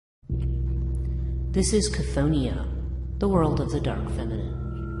This is Chthonia, the world of the dark feminine.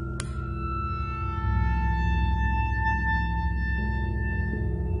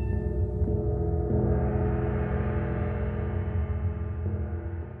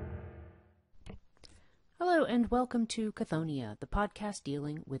 Hello and welcome to Chthonia, the podcast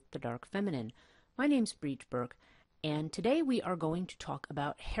dealing with the dark feminine. My name's Breach Burke, and today we are going to talk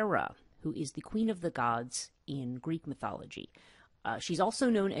about Hera, who is the queen of the gods in Greek mythology. She's also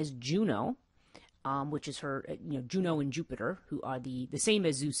known as Juno, which is her, Juno and Jupiter, who are the same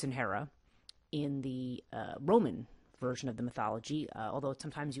as Zeus and Hera in the Roman version of the mythology, although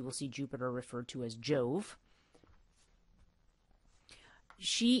sometimes you will see Jupiter referred to as Jove.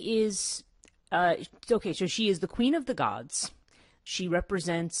 She is, so she is the queen of the gods. She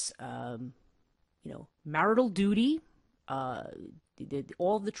represents, marital duty,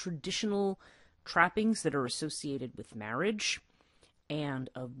 all the traditional trappings that are associated with marriage, and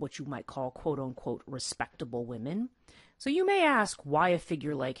of what you might call quote-unquote respectable women. So you may ask why a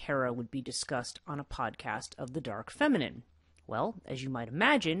figure like Hera would be discussed on a podcast of the dark feminine. Well, as you might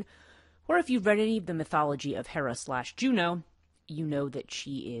imagine, or if you've read any of the mythology of Hera/Juno, you know that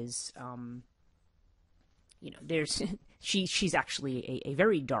she is, she's actually a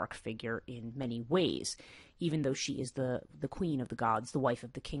very dark figure in many ways, even though she is the queen of the gods, the wife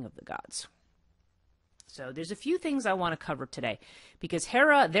of the king of the gods. So there's a few things I want to cover today, because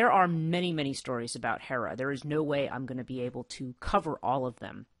Hera, there are many, many stories about Hera. There is no way I'm going to be able to cover all of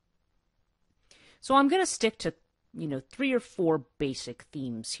them. So I'm going to stick to, 3 or 4 basic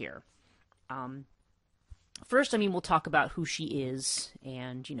themes here. First, we'll talk about who she is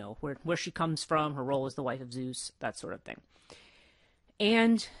and, where she comes from, her role as the wife of Zeus, that sort of thing.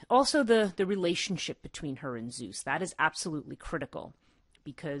 And also the relationship between her and Zeus. That is absolutely critical,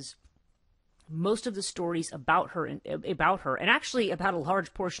 because most of the stories about her, and actually about a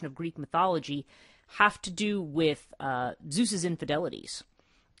large portion of Greek mythology, have to do with Zeus's infidelities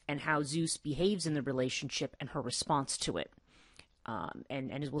and how Zeus behaves in the relationship and her response to it.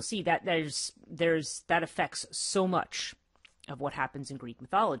 And as we'll see, that that affects so much of what happens in Greek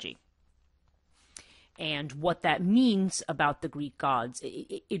mythology. And what that means about the Greek gods,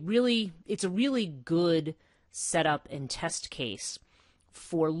 it's a really good setup and test case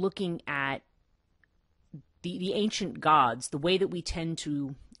for looking at the ancient gods, the way that we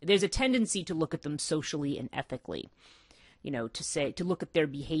there's a tendency to look at them socially and ethically, to look at their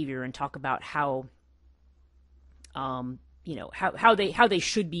behavior and talk about how they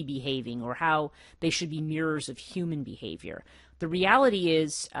should be behaving, or how they should be mirrors of human behavior. The reality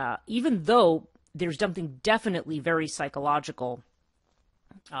is, even though there's something definitely very psychological,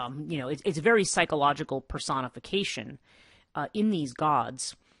 it's a very psychological personification in these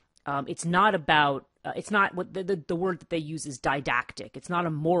gods. It's not about, it's not what the word that they use is didactic. It's not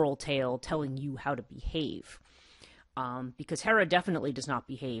a moral tale telling you how to behave. Because Hera definitely does not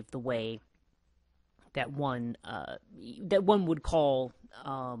behave the way that one would call,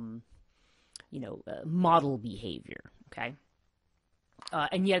 model behavior. Okay.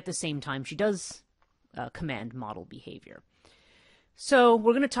 And yet at the same time, she does command model behavior. So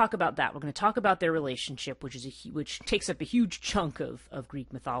we're going to talk about that. We're going to talk about their relationship, which takes up a huge chunk of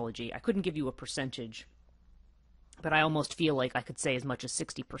Greek mythology. I couldn't give you a percentage, but I almost feel like I could say as much as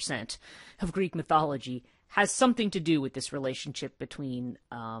 60% of Greek mythology has something to do with this relationship between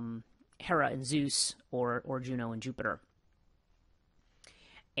Hera and Zeus, or Juno and Jupiter.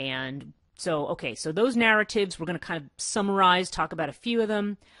 And so those narratives, we're going to kind of summarize, talk about a few of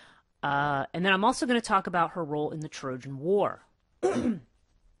them. And then I'm also going to talk about her role in the Trojan War,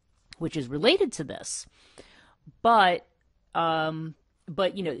 which is related to this. But her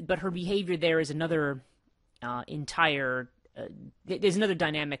behavior there is another there's another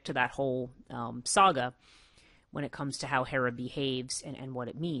dynamic to that whole saga when it comes to how Hera behaves and what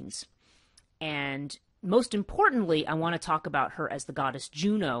it means. And most importantly, I want to talk about her as the goddess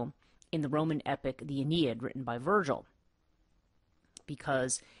Juno in the Roman epic, the Aeneid, written by Virgil.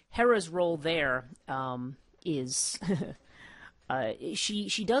 Because Hera's role there is...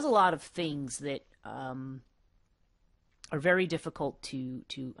 she does a lot of things that are very difficult to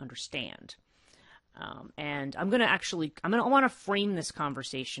understand. And I want to frame this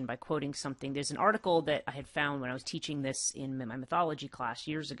conversation by quoting something. There's an article that I had found when I was teaching this in my mythology class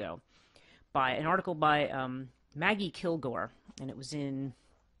years ago, an article by Maggie Kilgore, and it was in,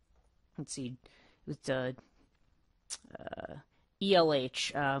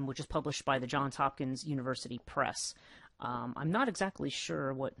 ELH, which is published by the Johns Hopkins University Press. I'm not exactly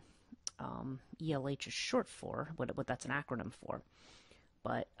sure what ELH is short for, what that's an acronym for,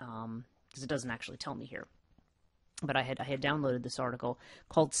 but because it doesn't actually tell me here. but I had downloaded this article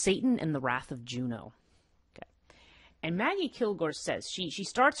called "Satan and the Wrath of Juno." Okay, and Maggie Kilgore says she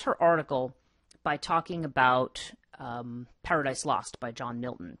starts her article by talking about Paradise Lost by John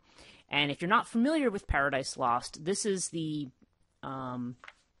Milton. And if you're not familiar with Paradise Lost, this is a long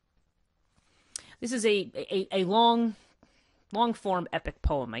form epic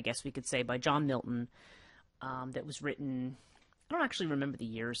poem, I guess we could say, by John Milton, that was written. I don't actually remember the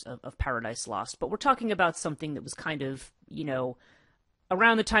years of Paradise Lost, but we're talking about something that was kind of,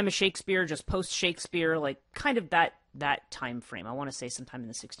 around the time of Shakespeare, just post Shakespeare, like kind of that time frame. I want to say sometime in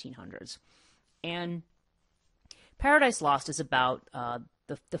the 1600s. And Paradise Lost is about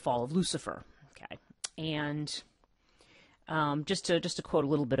the fall of Lucifer. Okay, and just to quote a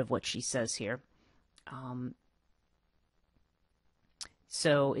little bit of what she says here.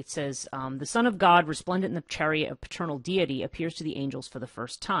 So it says, the Son of God, resplendent in the chariot of paternal deity, appears to the angels for the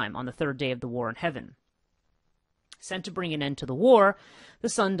first time on the third day of the war in heaven. Sent to bring an end to the war, the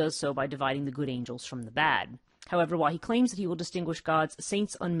Son does so by dividing the good angels from the bad. However, while he claims that he will distinguish God's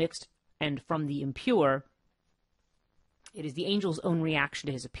saints unmixed and from the impure, it is the angel's own reaction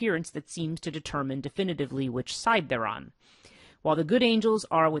to his appearance that seems to determine definitively which side they're on. While the good angels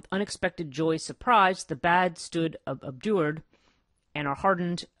are with unexpected joy surprised, the bad stood obdured and are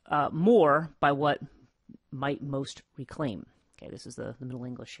hardened more by what might most reclaim. Okay, this is the Middle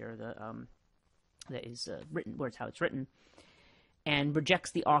English here, that is written, where it's how it's written, and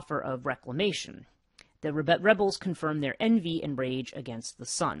rejects the offer of reclamation. The rebels confirm their envy and rage against the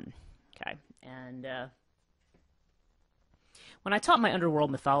Son. Okay, and when I taught my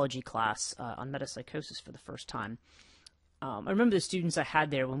underworld mythology class on metapsychosis for the first time, I remember the students I had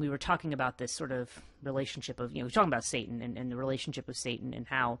there when we were talking about this sort of relationship of, we were talking about Satan and the relationship of Satan and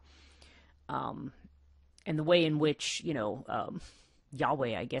how, and the way in which,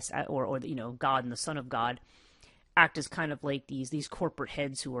 Yahweh, I guess, or God and the Son of God act as kind of like these corporate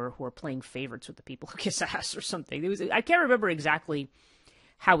heads who are playing favorites with the people who kiss ass or something. I can't remember exactly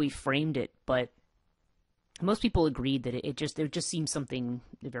how he framed it, but most people agreed that there just seemed something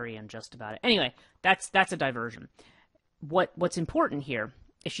very unjust about it. Anyway, that's a diversion. What's important here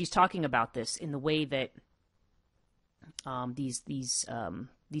is she's talking about this in the way that these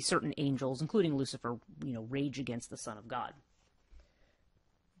certain angels, including Lucifer, rage against the Son of God.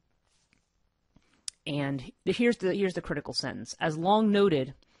 And here's the critical sentence. As long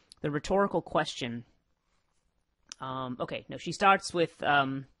noted, the rhetorical question. She starts with.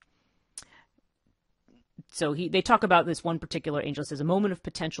 They talk about this one particular angel. It says, a moment of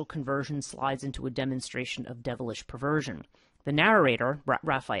potential conversion slides into a demonstration of devilish perversion. The narrator,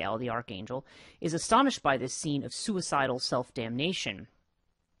 Raphael, the archangel, is astonished by this scene of suicidal self-damnation,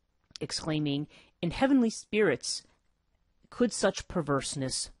 exclaiming, in heavenly spirits, could such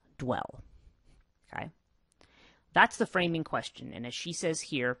perverseness dwell? Okay. That's the framing question. And as she says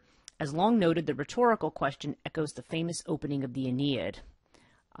here, as long noted, the rhetorical question echoes the famous opening of the Aeneid.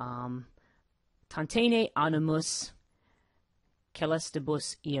 Tantene animus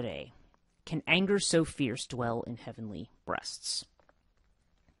celestibus ire. Can anger so fierce dwell in heavenly breasts?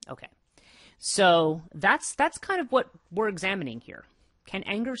 Okay. So that's kind of what we're examining here. Can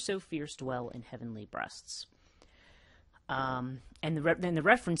anger so fierce dwell in heavenly breasts? And then the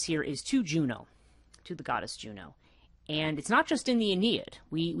reference here is to Juno, to the goddess Juno. And it's not just in the Aeneid.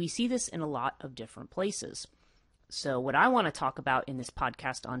 We see this in a lot of different places. So what I want to talk about in this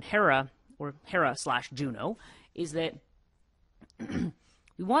podcast on Hera, or Hera/Juno, is that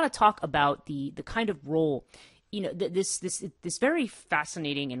we want to talk about the kind of role, this very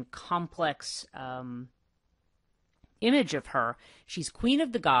fascinating and complex image of her. She's queen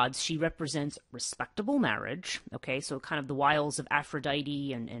of the gods. She represents respectable marriage. Okay, so kind of the wiles of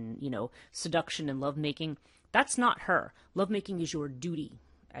Aphrodite and seduction and lovemaking. That's not her. Lovemaking is your duty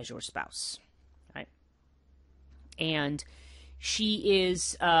as your spouse, right? And she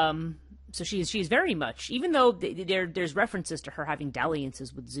is. So she is very much, even though there's references to her having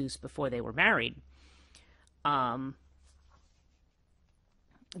dalliances with Zeus before they were married,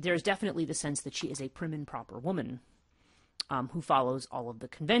 there's definitely the sense that she is a prim and proper woman who follows all of the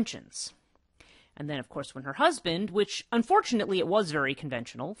conventions. And then, of course, when her husband, which unfortunately it was very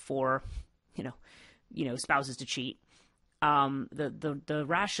conventional for, spouses to cheat, the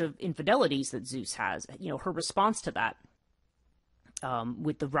rash of infidelities that Zeus has, her response to that,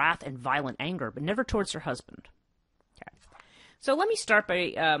 with the wrath and violent anger, but never towards her husband. Okay. So let me start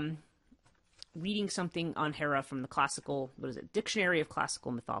by reading something on Hera from the classical, Dictionary of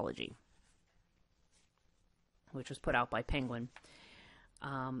Classical Mythology, which was put out by Penguin.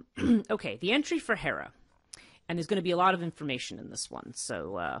 Okay, the entry for Hera, and there's going to be a lot of information in this one,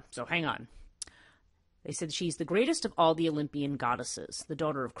 so hang on. They said she's the greatest of all the Olympian goddesses, the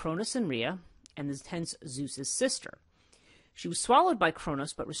daughter of Cronus and Rhea, and is hence Zeus's sister. She was swallowed by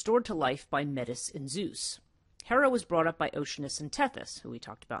Cronus, but restored to life by Metis and Zeus. Hera was brought up by Oceanus and Tethys, who we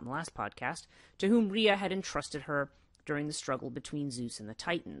talked about in the last podcast, to whom Rhea had entrusted her during the struggle between Zeus and the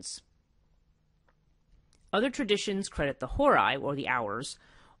Titans. Other traditions credit the Horai, or the Hours,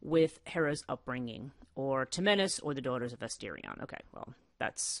 with Hera's upbringing, or Temenos, or the daughters of Asterion. Okay, well,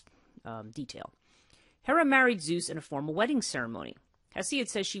 that's detail. Hera married Zeus in a formal wedding ceremony. Hesiod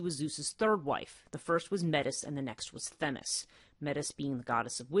says she was Zeus's third wife. The first was Metis, and the next was Themis. Metis being the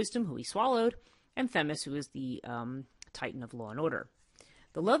goddess of wisdom, who he swallowed, and Themis, who is the Titan of law and order.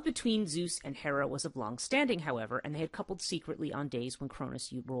 The love between Zeus and Hera was of long standing, however, and they had coupled secretly on days when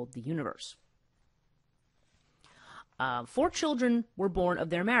Cronus ruled the universe. 4 children were born of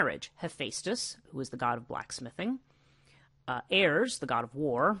their marriage: Hephaestus, who is the god of blacksmithing, Ares, the god of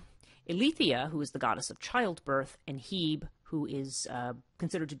war, Eileithyia, who is the goddess of childbirth, and Hebe, who is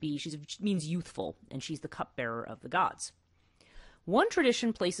considered to be, she means youthful, and she's the cupbearer of the gods. One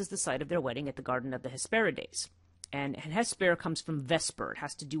tradition places the site of their wedding at the Garden of the Hesperides, and Hesper comes from vesper. It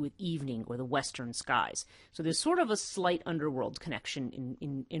has to do with evening or the western skies. So there's sort of a slight underworld connection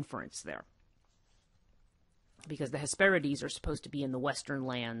in inference there, because the Hesperides are supposed to be in the western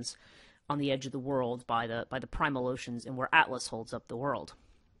lands on the edge of the world by the primal oceans, and where Atlas holds up the world.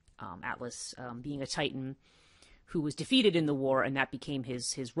 Atlas being a Titan who was defeated in the war, and that became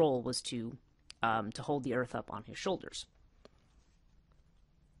his role, was to hold the earth up on his shoulders.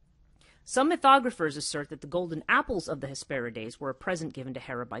 Some mythographers assert that the golden apples of the Hesperides were a present given to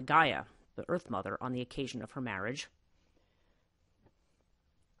Hera by Gaia, the Earth Mother, on the occasion of her marriage,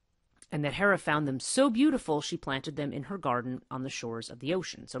 and that Hera found them so beautiful she planted them in her garden on the shores of the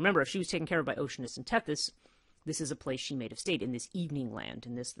ocean. So remember, if she was taken care of by Oceanus and Tethys, this is a place she may have stayed, in this evening land,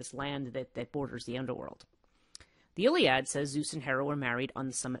 in this land that borders the underworld. The Iliad says Zeus and Hera were married on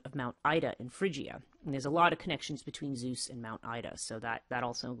the summit of Mount Ida in Phrygia, and there's a lot of connections between Zeus and Mount Ida, so that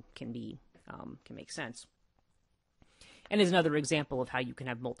also can make sense. And is another example of how you can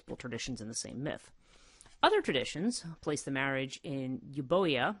have multiple traditions in the same myth. Other traditions place the marriage in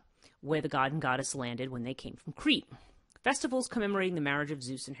Euboea, where the god and goddess landed when they came from Crete. Festivals commemorating the marriage of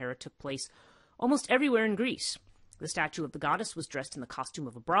Zeus and Hera took place almost everywhere in Greece. The statue of the goddess was dressed in the costume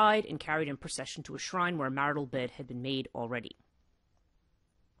of a bride and carried in procession to a shrine where a marital bed had been made already.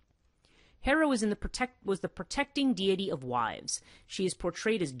 Hera was the protecting deity of wives. She is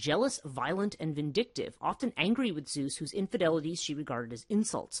portrayed as jealous, violent, and vindictive, often angry with Zeus, whose infidelities she regarded as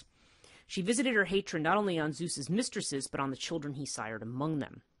insults. She visited her hatred not only on Zeus's mistresses, but on the children he sired among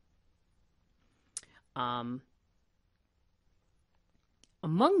them.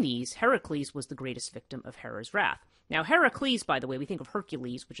 Among these, Heracles was the greatest victim of Hera's wrath. Now, Heracles, by the way, we think of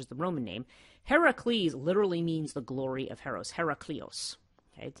Hercules, which is the Roman name. Heracles literally means the glory of Heros, Heraklios.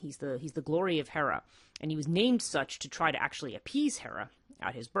 Okay? He's the glory of Hera, and he was named such to try to actually appease Hera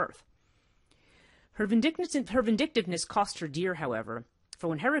at his birth. Her vindictiveness cost her dear, however, for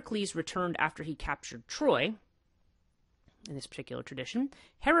when Heracles returned after he captured Troy, in this particular tradition,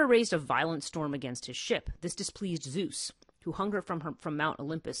 Hera raised a violent storm against his ship. This displeased Zeus, who hung her from Mount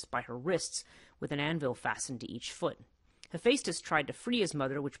Olympus by her wrists with an anvil fastened to each foot. Hephaestus tried to free his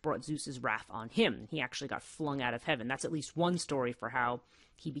mother, which brought Zeus's wrath on him. He actually got flung out of heaven. That's at least one story for how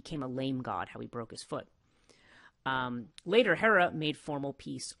he became a lame god, how he broke his foot. Later, Hera made formal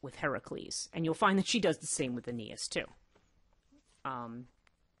peace with Heracles, and you'll find that she does the same with Aeneas, too.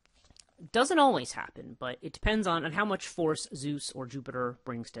 Doesn't always happen, but it depends on how much force Zeus or Jupiter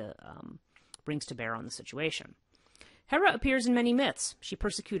brings to bear on the situation. Hera appears in many myths. She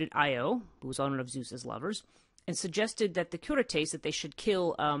persecuted Io, who was one of Zeus's lovers, and suggested that the Curator that they should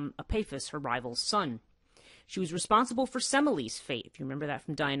kill Epaphus, her rival's son. She was responsible for Semele's fate. If you remember that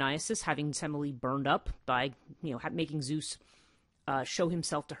from Dionysus, having Semele burned up by making Zeus show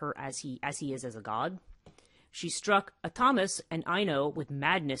himself to her as he is as a god. She struck Athamas and Ino with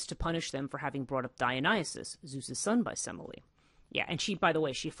madness to punish them for having brought up Dionysus, Zeus's son, by Semele. Yeah, and she, by the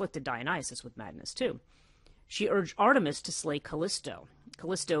way, she afflicted Dionysus with madness too. She urged Artemis to slay Callisto.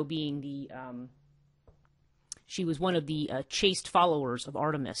 Callisto being she was one of the chaste followers of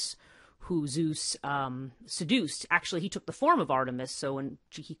Artemis, who Zeus seduced. Actually, he took the form of Artemis, so when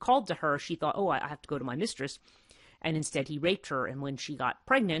he called to her, she thought, I have to go to my mistress, and instead he raped her, and when she got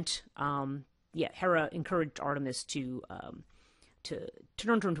pregnant, Hera encouraged Artemis to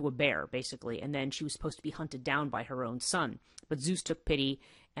turn her into a bear, basically, and then she was supposed to be hunted down by her own son. But Zeus took pity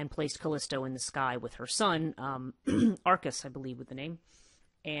and placed Callisto in the sky with her son, Arcus, I believe, with the name,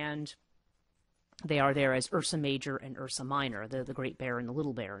 and they are there as Ursa Major and Ursa Minor, the great bear and the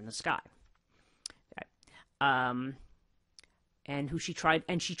little bear in the sky. and she tried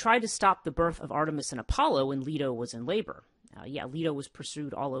to stop the birth of Artemis and Apollo when Leto was in labor. Leto was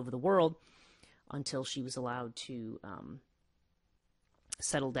pursued all over the world until she was allowed to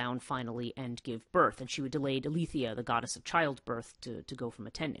settle down finally and give birth, and she would delay Aletheia, the goddess of childbirth, to go from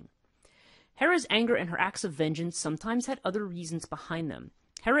attending. Hera's anger and her acts of vengeance sometimes had other reasons behind them.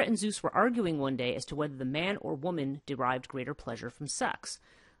 Hera and Zeus were arguing one day as to whether the man or woman derived greater pleasure from sex.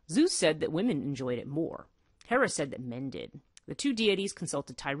 Zeus said that women enjoyed it more. Hera said that men did. The two deities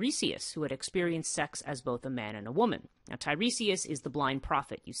consulted Tiresias, who had experienced sex as both a man and a woman. Now, Tiresias is the blind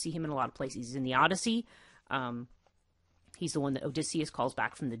prophet. You see him in a lot of places. He's in the Odyssey. He's the one that Odysseus calls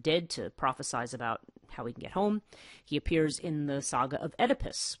back from the dead to prophesize about how he can get home. He appears in the saga of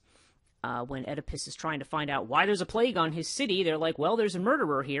Oedipus. When Oedipus is trying to find out why there's a plague on his city, they're like, well, there's a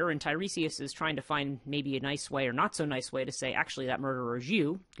murderer here, and Tiresias is trying to find maybe a nice way or not so nice way to say, actually, that murderer is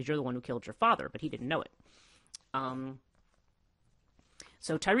you, because you're the one who killed your father, but he didn't know it.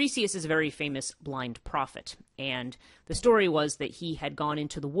 So Tiresias is a very famous blind prophet, and the story was that he had gone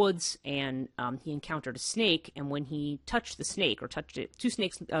into the woods, and he encountered a snake, and when he touched the snake, or touched it, two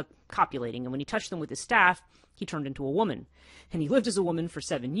snakes copulating, and when he touched them with his staff, he turned into a woman. And he lived as a woman for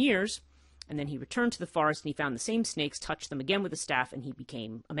 7 years, and then he returned to the forest, and he found the same snakes, touched them again with a staff, and he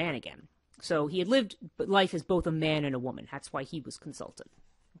became a man again. So he had lived life as both a man and a woman. That's why he was consulted.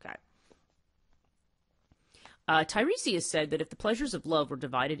 Okay. Tiresias said that if the pleasures of love were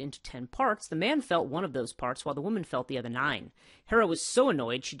divided into 10 parts, the man felt one of those parts, while the woman felt the other 9. Hera was so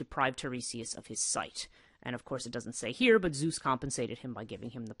annoyed she deprived Tiresias of his sight. And of course it doesn't say here, but Zeus compensated him by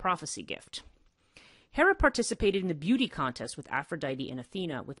giving him the prophecy gift. Hera participated in the beauty contest with Aphrodite and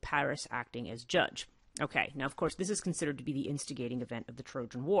Athena, with Paris acting as judge. Okay, now of course this is considered to be the instigating event of the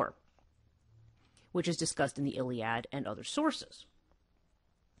Trojan War, which is discussed in the Iliad and other sources.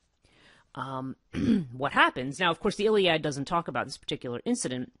 What happens, now of course the Iliad doesn't talk about this particular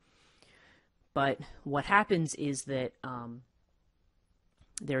incident, but what happens is that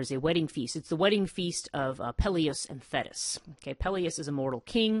there's a wedding feast. It's the wedding feast of Peleus and Thetis. Okay, Peleus is a mortal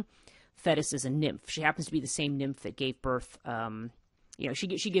king. Thetis is a nymph. She happens to be the same nymph that gave birth,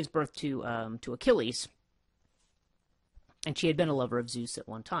 she gives birth to Achilles, and she had been a lover of Zeus at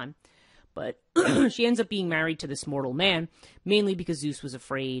one time. But she ends up being married to this mortal man, mainly because Zeus was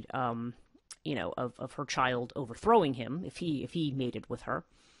afraid, of her child overthrowing him if he mated with her.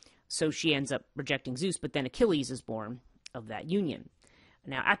 So she ends up rejecting Zeus, but then Achilles is born of that union.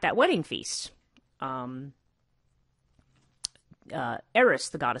 Now, at that wedding feast, Eris,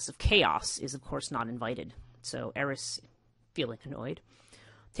 the goddess of chaos, is of course not invited. So Eris, feeling annoyed,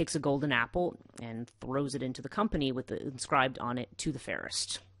 takes a golden apple and throws it into the company with inscribed on it, "To the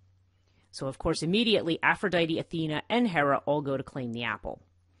fairest." So, of course, immediately Aphrodite, Athena, and Hera all go to claim the apple.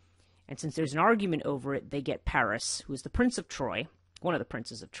 And since there's an argument over it, they get Paris, who is the prince of Troy, one of the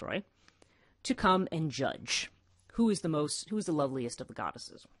princes of Troy, to come and judge who is the loveliest of the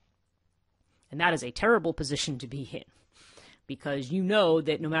goddesses. And that is a terrible position to be in, because you know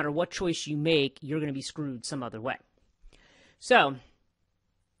that no matter what choice you make, you're going to be screwed some other way. So,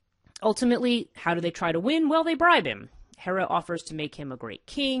 ultimately, how do they try to win? Well, they bribe him. Hera offers to make him a great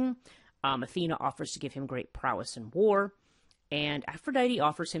king. Athena offers to give him great prowess in war, and Aphrodite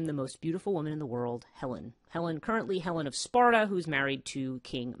offers him the most beautiful woman in the world, Helen. Currently Helen of Sparta, who's married to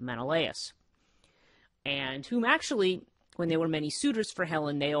King Menelaus, and whom actually, when there were many suitors for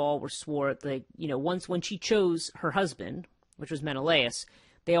Helen, they all swore, once when she chose her husband, which was Menelaus,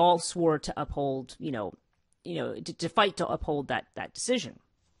 they all swore to uphold, to fight to uphold that decision.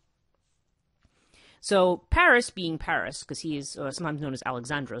 So Paris, being Paris, because he is sometimes known as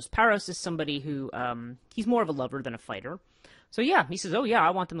Alexandros, Paris is somebody who, he's more of a lover than a fighter. So yeah, he says, oh yeah, I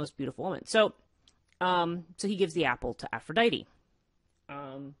want the most beautiful woman. So he gives the apple to Aphrodite,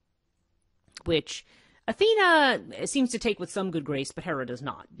 which Athena seems to take with some good grace, but Hera does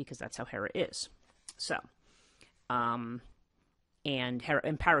not, because that's how Hera is. So, and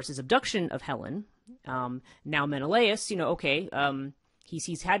Paris' abduction of Helen, now Menelaus,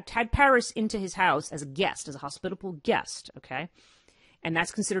 he's had Paris into his house as a guest, as a hospitable guest, okay? And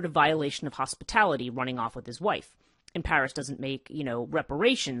that's considered a violation of hospitality, running off with his wife. And Paris doesn't make,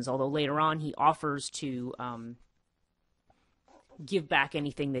 reparations, although later on he offers to give back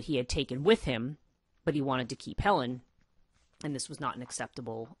anything that he had taken with him, but he wanted to keep Helen, and this was not an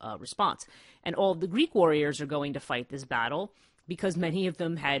acceptable response. And all the Greek warriors are going to fight this battle because many of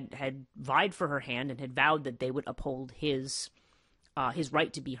them had vied for her hand and had vowed that they would uphold his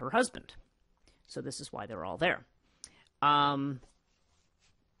right to be her husband. So this is why they're all there.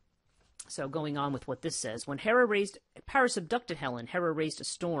 So going on with what this says, when Paris abducted Helen, Hera raised a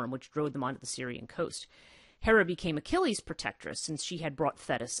storm which drove them onto the Syrian coast. Hera became Achilles' protectress since she had brought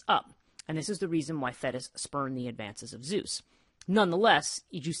Thetis up, and this is the reason why Thetis spurned the advances of Zeus. Nonetheless,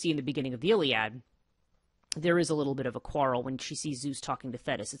 as you see in the beginning of the Iliad, there is a little bit of a quarrel when she sees Zeus talking to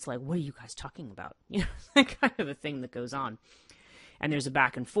Thetis. It's like, what are you guys talking about? You know, that kind of a thing that goes on. And there's a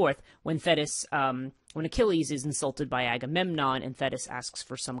back and forth when when Achilles is insulted by Agamemnon and Thetis asks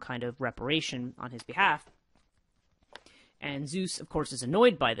for some kind of reparation on his behalf. And Zeus, of course, is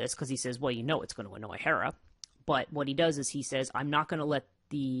annoyed by this because he says, well, you know it's going to annoy Hera. But what he does is he says, I'm not going to let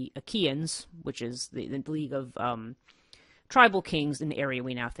the Achaeans, which is the league of tribal kings in the area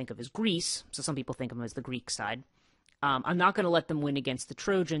we now think of as Greece, so some people think of them as the Greek side, I'm not going to let them win against the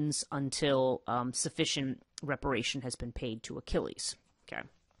Trojans until sufficient reparation has been paid to Achilles. Okay,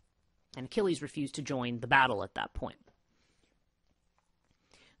 and Achilles refused to join the battle at that point.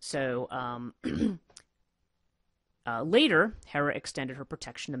 So later, Hera extended her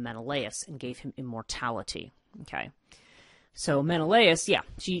protection to Menelaus and gave him immortality. Okay, so Menelaus, yeah,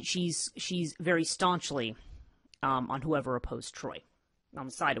 she's very staunchly on whoever opposed Troy, on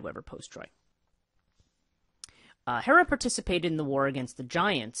the side of whoever opposed Troy. Hera participated in the war against the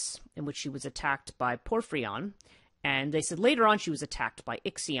giants, in which she was attacked by Porphyrion, and they said later on she was attacked by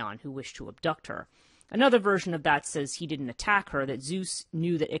Ixion, who wished to abduct her. Another version of that says he didn't attack her, that Zeus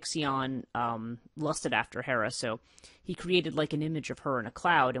knew that Ixion lusted after Hera, so he created like an image of her in a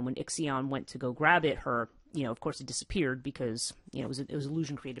cloud, and when Ixion went to go grab it, of course it disappeared because, it was an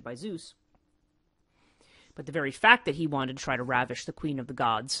illusion created by Zeus. But the very fact that he wanted to try to ravish the queen of the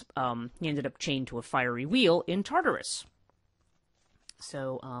gods, he ended up chained to a fiery wheel in Tartarus.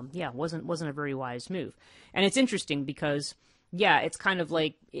 So, wasn't a very wise move. And it's interesting because, it's kind of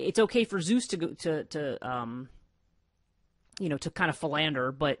like, it's okay for Zeus to go to kind of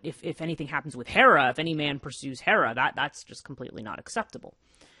philander, but if anything happens with Hera, if any man pursues Hera, that's just completely not acceptable.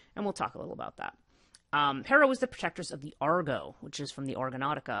 And we'll talk a little about that. Hera was the protectress of the Argo, which is from the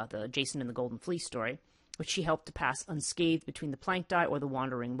Argonautica, the Jason and the Golden Fleece story, which she helped to pass unscathed between the Plancti or the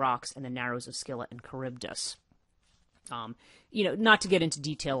Wandering Rocks and the Narrows of Scylla and Charybdis. Not to get into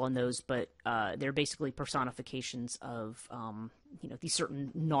detail on those, but they're basically personifications of, these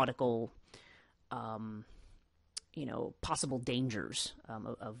certain nautical, possible dangers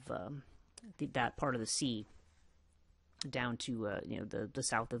of that part of the sea down to, the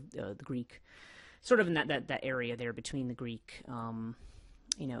south of the Greek, sort of in that area there between the Greek,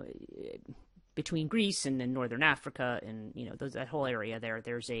 between Greece and then northern Africa and, that whole area there,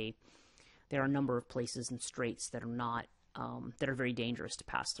 there are a number of places and straits that are not, that are very dangerous to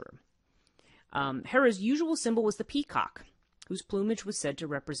pass through. Hera's usual symbol was the peacock, whose plumage was said to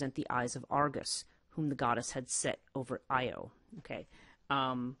represent the eyes of Argus, whom the goddess had set over Io. Okay.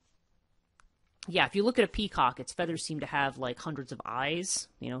 If you look at a peacock, its feathers seem to have like hundreds of eyes,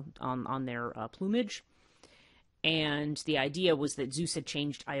 on their plumage. And the idea was that Zeus had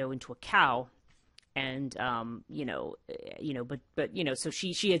changed Io into a cow. And, so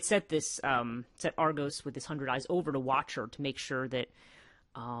she had set set Argos with his 100 eyes over to watch her to make sure that,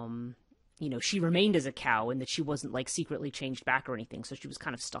 she remained as a cow and that she wasn't like secretly changed back or anything. So she was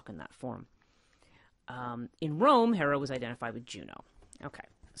kind of stuck in that form. In Rome, Hera was identified with Juno. Okay.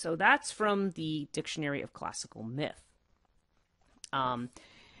 So that's from the Dictionary of Classical Myth.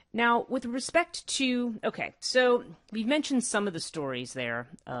 Now, with respect to, so we've mentioned some of the stories there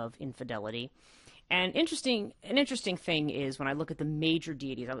of infidelity. And an interesting thing is when I look at the major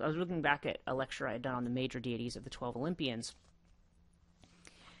deities, I was looking back at a lecture I had done on the major deities of the 12 Olympians.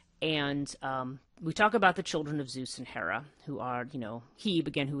 And we talk about the children of Zeus and Hera, who are, Hebe,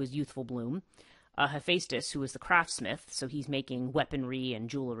 again, who is youthful bloom. Hephaestus, who is the craftsmith, so he's making weaponry and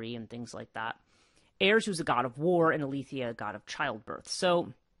jewelry and things like that. Ares, who's a god of war, and Aletheia, a god of childbirth.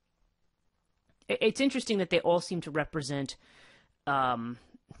 So it's interesting that they all seem to represent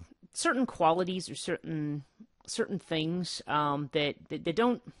certain qualities or certain things that they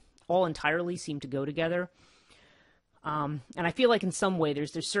don't all entirely seem to go together. And I feel like in some way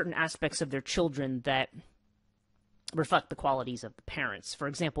there's certain aspects of their children that reflect the qualities of the parents. For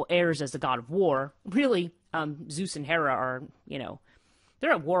example, Ares as the god of war, really, Zeus and Hera are,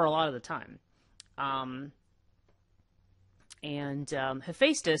 they're at war a lot of the time. And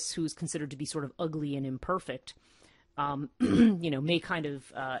Hephaestus, who's considered to be sort of ugly and imperfect, may kind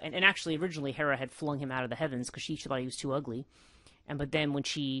of, and actually originally Hera had flung him out of the heavens because she thought he was too ugly. But then when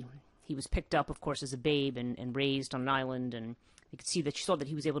he was picked up, of course, as a babe and raised on an island, and you could see that she saw that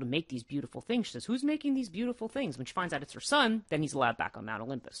he was able to make these beautiful things. She says, who's making these beautiful things? When she finds out it's her son, then he's allowed back on Mount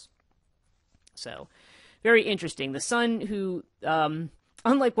Olympus. So, very interesting. The son who,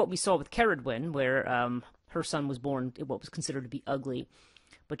 unlike what we saw with Ceridwen, where her son was born what was considered to be ugly,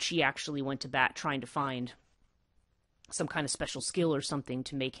 but she actually went to bat trying to find some kind of special skill or something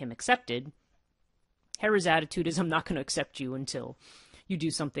to make him accepted. Hera's attitude is, I'm not going to accept you until you do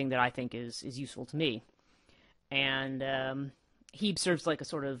something that I think is useful to me. And he serves like a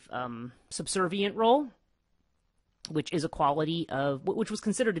sort of subservient role, which is a quality of, which was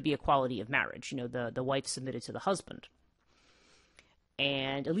considered to be a quality of marriage. You know, the wife submitted to the husband.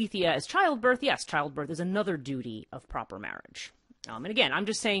 And Aletheia as childbirth, yes, childbirth is another duty of proper marriage. And again, I'm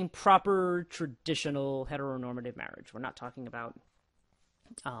just saying proper, traditional, heteronormative marriage. We're not talking about,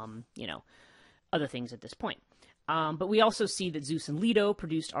 you know, other things at this point. But we also see that Zeus and Leto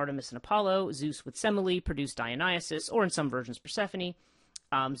produced Artemis and Apollo. Zeus with Semele produced Dionysus, or in some versions Persephone.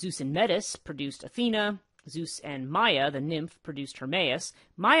 Zeus and Metis produced Athena. Zeus and Maia, the nymph, produced Hermaeus.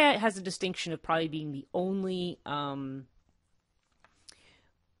 Maia has a distinction of probably being the only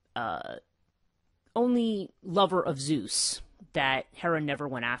lover of Zeus that Hera never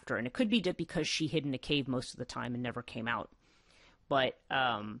went after, and it could be because she hid in a cave most of the time and never came out. But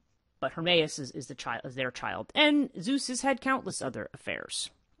Hermaeus is their child, and Zeus has had countless other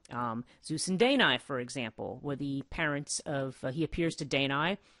affairs. Zeus and Danae, for example, were the parents of. He appears to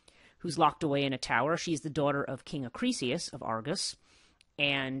Danae, who's locked away in a tower. She's the daughter of King Acrisius of Argos,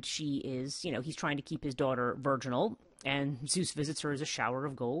 and she is, you know, he's trying to keep his daughter virginal. And Zeus visits her as a shower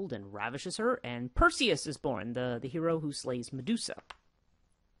of gold and ravishes her, and Perseus is born, the hero who slays Medusa.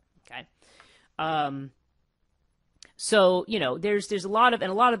 Okay. So, you know, there's a lot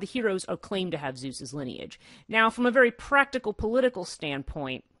of the heroes are claimed to have Zeus's lineage. Now, from a very practical political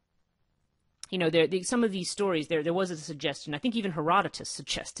standpoint, you know, some of these stories, there was a suggestion, I think even Herodotus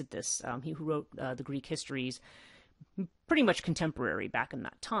suggested this, he who wrote the Greek histories, pretty much contemporary back in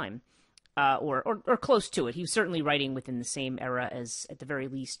that time. Or close to it. He was certainly writing within the same era as, at the very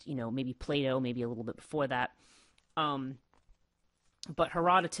least, you know, maybe Plato, maybe a little bit before that. But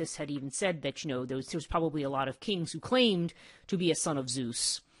Herodotus had even said that, you know, there was probably a lot of kings who claimed to be a son of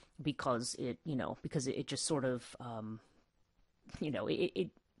Zeus because it just sort of, you know, it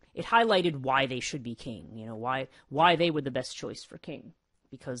highlighted why they should be king, you know, why they were the best choice for king.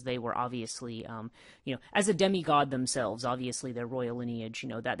 Because they were obviously, you know, as a demigod themselves, obviously their royal lineage, you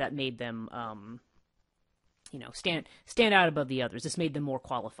know, that made them, you know, stand out above the others. This made them more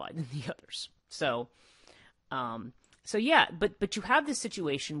qualified than the others. So yeah, but you have this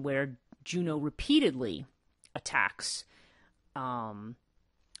situation where Juno repeatedly attacks, over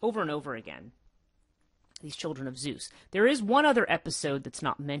and over again, these children of Zeus. There is one other episode that's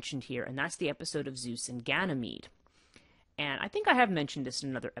not mentioned here, and that's the episode of Zeus and Ganymede. And I think I have mentioned this in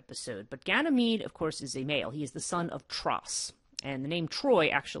another episode, but Ganymede, of course, is a male. He is the son of Tros, and the name Troy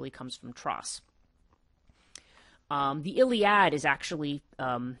actually comes from Tros. The Iliad is actually,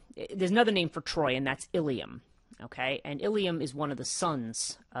 there's another name for Troy, and that's Ilium, okay? And Ilium is one of the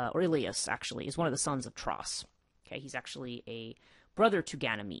sons, or Ilias, actually, is one of the sons of Tros, okay? He's actually a brother to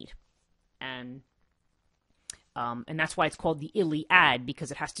Ganymede, and that's why it's called the Iliad,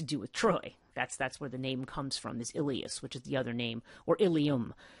 because it has to do with Troy. That's where the name comes from, is Ilias, which is the other name, or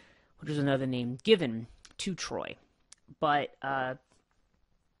Ilium, which is another name given to Troy. But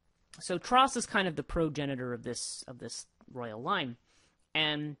so Tros is kind of the progenitor of this royal line,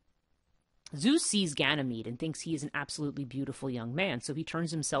 and Zeus sees Ganymede and thinks he is an absolutely beautiful young man, so he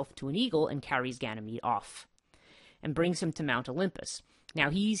turns himself to an eagle and carries Ganymede off, and brings him to Mount Olympus. Now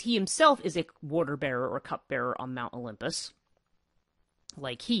he himself is a water bearer or cup bearer on Mount Olympus,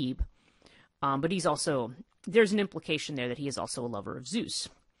 like Hebe. But he's also, there's an implication there that he is also a lover of Zeus.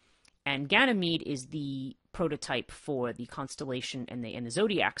 And Ganymede is the prototype for the constellation and the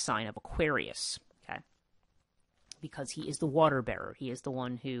zodiac sign of Aquarius, okay? Because he is the water bearer. He is the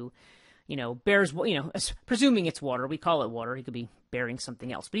one who, you know, bears, you know, presuming it's water, we call it water. He could be bearing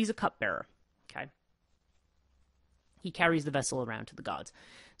something else, but he's a cup bearer, okay? He carries the vessel around to the gods.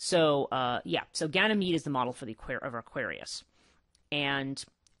 So, yeah, so Ganymede is the model for of Aquarius. And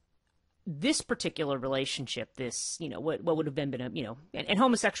this particular relationship, this, you know, what would have been a, you know, and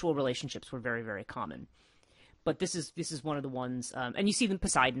homosexual relationships were very, very common. But this is one of the ones, and you see them,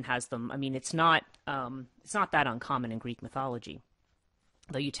 Poseidon has them. I mean, it's not that uncommon in Greek mythology,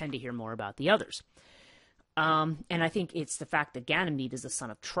 though you tend to hear more about the others. And I think it's the fact that Ganymede is the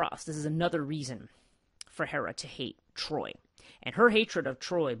son of Tros. This is another reason for Hera to hate Troy. And her hatred of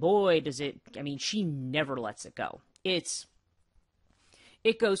Troy, boy, does it, I mean, she never lets it go. It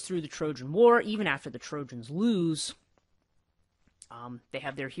goes through the Trojan War, even after the Trojans lose. They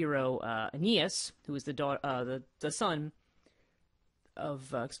have their hero, Aeneas, who is the son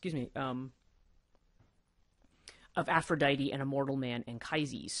of, of Aphrodite and a mortal man,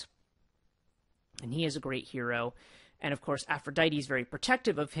 Anchises. And he is a great hero. And of course, Aphrodite is very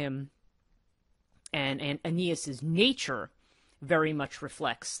protective of him. And Aeneas's nature very much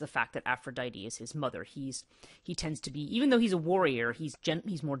reflects the fact that Aphrodite is his mother. He tends to be, even though he's a warrior, he's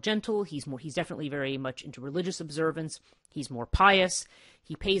more gentle. He's definitely very much into religious observance. He's more pious.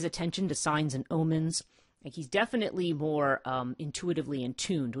 He pays attention to signs and omens. Like, he's definitely more intuitively in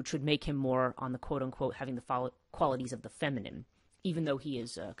tuned, which would make him more on the quote unquote having the qualities of the feminine, even though he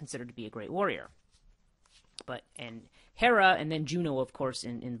is considered to be a great warrior. And Hera, and then Juno, of course,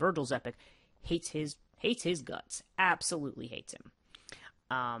 in Virgil's epic, hates his guts, absolutely hates him.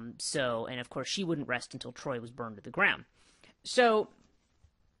 And of course, she wouldn't rest until Troy was burned to the ground. So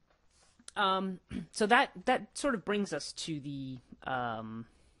that sort of brings us to the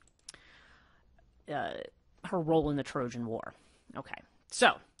her role in the Trojan War. Okay,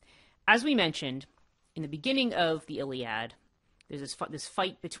 so as we mentioned in the beginning of the Iliad, there's this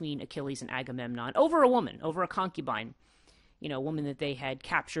fight between Achilles and Agamemnon over a woman, over a concubine, a woman that they had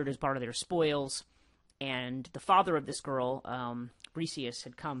captured as part of their spoils. And the father of this girl, Briseis,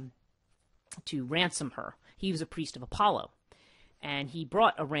 had come to ransom her. He was a priest of Apollo. And he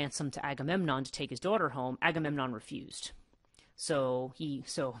brought a ransom to Agamemnon to take his daughter home. Agamemnon refused. So the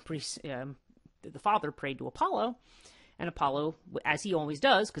father prayed to Apollo. And Apollo, as he always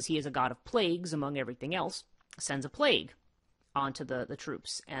does, because he is a god of plagues among everything else, sends a plague onto the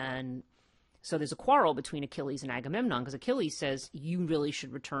troops. And so there's a quarrel between Achilles and Agamemnon, because Achilles says, you really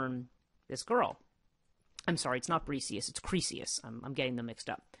should return this girl. I'm sorry, it's not Briseis, it's Chryseis. I'm getting them mixed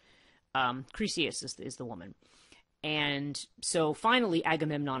up. Chryseis is the woman. And so finally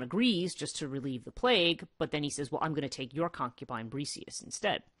Agamemnon agrees just to relieve the plague, but then he says, well, I'm going to take your concubine Briseis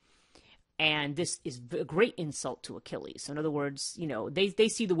instead. And this is a great insult to Achilles. So in other words, they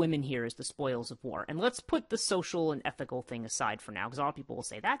see the women here as the spoils of war. And let's put the social and ethical thing aside for now, because a lot of people will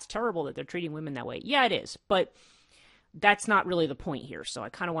say, that's terrible that they're treating women that way. Yeah, it is. But that's not really the point here. So I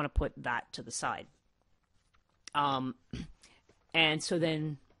kind of want to put that to the side. And so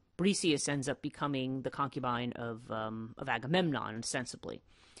then Briseis ends up becoming the concubine of Agamemnon, ostensibly.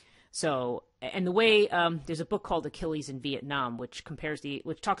 So, and the way, there's a book called Achilles in Vietnam, which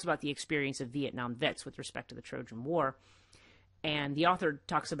talks about the experience of Vietnam vets with respect to the Trojan War. And the author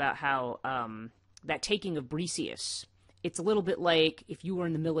talks about how, that taking of Briseis, it's a little bit like if you were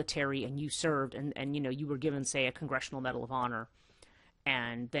in the military and you served and you were given, say, a Congressional Medal of Honor,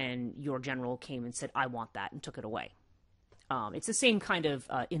 and then your general came and said, I want that, and took it away. It's the same kind of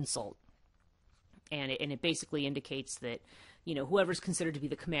insult. And it basically indicates that, whoever's considered to be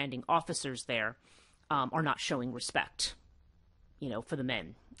the commanding officers there are not showing respect, for the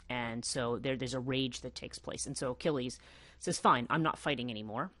men. And so there's a rage that takes place. And so Achilles says, fine, I'm not fighting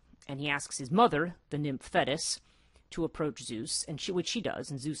anymore. And he asks his mother, the nymph Thetis, to approach Zeus, and which she does.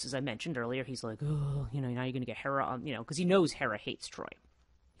 And Zeus, as I mentioned earlier, he's like, oh, now you're going to get Hera on, because he knows Hera hates Troy.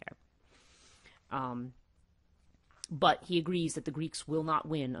 Okay. But he agrees that the Greeks will not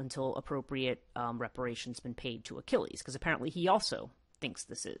win until appropriate reparations been paid to Achilles, because apparently he also thinks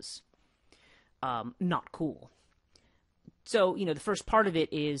this is not cool. So, the first part of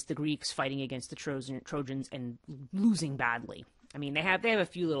it is the Greeks fighting against the Trojans and losing badly. I mean, they have a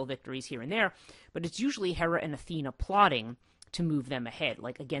few little victories here and there, but it's usually Hera and Athena plotting to move them ahead,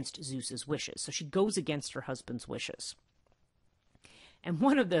 like against Zeus's wishes. So she goes against her husband's wishes. And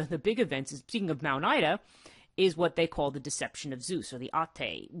one of the big events, speaking of Mount Ida, is what they call the deception of Zeus, or the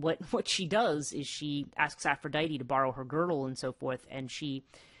Ate. What she does is she asks Aphrodite to borrow her girdle and so forth, and she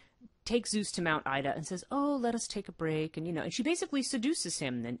takes Zeus to Mount Ida and says, oh, let us take a break, and she basically seduces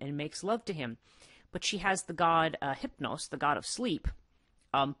him and makes love to him. But she has the god Hypnos, the god of sleep,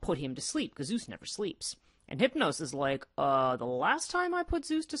 put him to sleep, because Zeus never sleeps. And Hypnos is like, the last time I put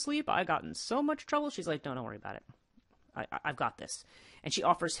Zeus to sleep, I got in so much trouble. She's like, no, don't worry about it. I've got this. And she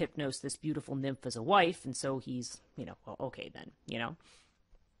offers Hypnos this beautiful nymph as a wife, and so he's, well, okay then,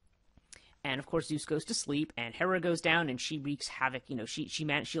 And of course Zeus goes to sleep, and Hera goes down, and she wreaks havoc.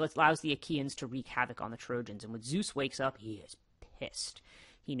 She allows the Achaeans to wreak havoc on the Trojans. And when Zeus wakes up, he is pissed.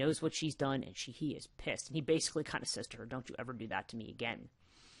 He knows what she's done, and he is pissed. And he basically kind of says to her, don't you ever do that to me again.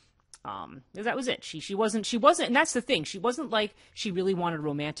 That was it. She wasn't, and that's the thing. She wasn't like she really wanted a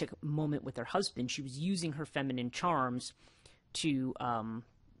romantic moment with her husband. She was using her feminine charms to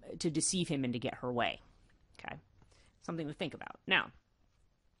deceive him and to get her way. Okay. Something to think about. Now,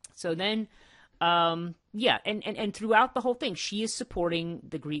 so then, and throughout the whole thing, she is supporting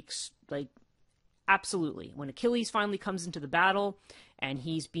the Greeks, like, absolutely. When Achilles finally comes into the battle and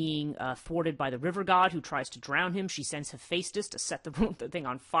he's being thwarted by the river god who tries to drown him, she sends Hephaestus to set the thing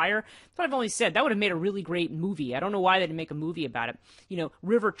on fire. That's what I've always said. That would have made a really great movie. I don't know why they didn't make a movie about it.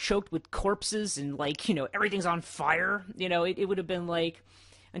 River choked with corpses and, everything's on fire. It would have been like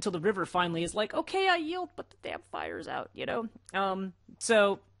until the river finally is like, okay, I yield, but the damn fire's out, you know?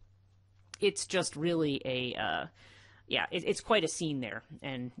 So it's just really it's quite a scene there.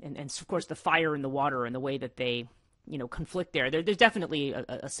 And of course the fire and the water and the way that they, you know, conflict there's definitely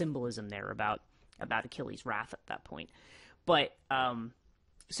a symbolism there about Achilles' wrath at that point. But,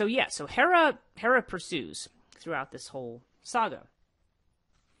 so Hera pursues throughout this whole saga.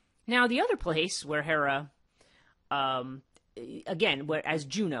 Now, the other place where Hera, again, as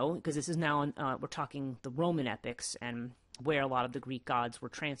Juno, because this is now, we're talking the Roman epics and where a lot of the Greek gods were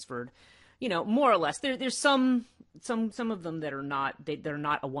transferred, you know, more or less. There's some of them that are not, they're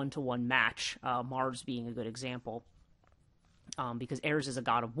not a one-to-one match, Mars being a good example, because Ares is a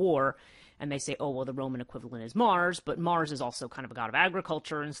god of war, and they say, oh, well, the Roman equivalent is Mars, but Mars is also kind of a god of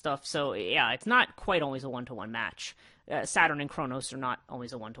agriculture and stuff, so yeah, it's not quite always a one-to-one match. Saturn and Kronos are not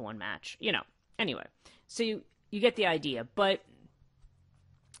always a one-to-one match, you know. Anyway, so you get the idea, but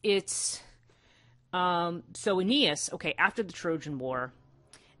it's, so Aeneas, okay, after the Trojan War,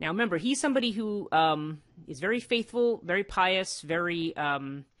 now remember, he's somebody who is very faithful, very pious, very,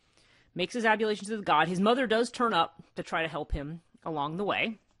 makes his oblations to the god. His mother does turn up to try to help him along the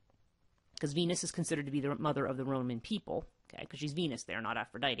way, because Venus is considered to be the mother of the Roman people, okay, because she's Venus there, not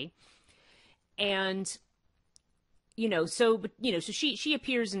Aphrodite. And, you know, so she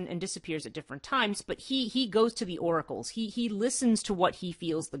appears and disappears at different times, but he goes to the oracles. He listens to what he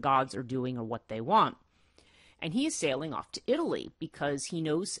feels the gods are doing or what they want. And he is sailing off to Italy because he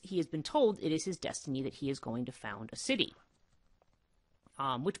knows, he has been told it is his destiny that he is going to found a city.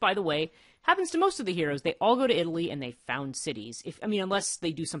 Which, by the way, happens to most of the heroes. They all go to Italy and they found cities. Unless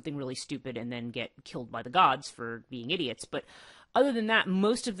they do something really stupid and then get killed by the gods for being idiots. But other than that,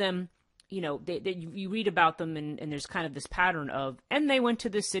 most of them, you know, you read about them and there's kind of this pattern of, and they went to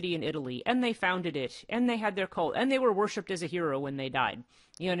this city in Italy and they founded it and they had their cult and they were worshipped as a hero when they died.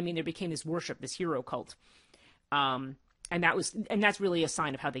 You know what I mean? There became this worship, this hero cult. And that's really a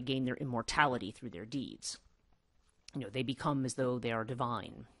sign of how they gain their immortality through their deeds. You know, they become as though they are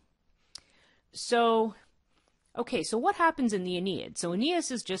divine. So, okay, so what happens in the Aeneid? So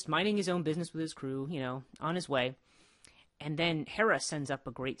Aeneas is just minding his own business with his crew, you know, on his way. And then Hera sends up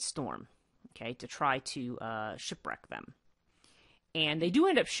a great storm, okay, to try to shipwreck them. And they do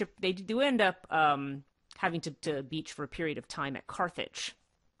end up having to beach for a period of time at Carthage,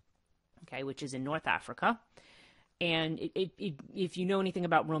 okay, which is in North Africa. And if you know anything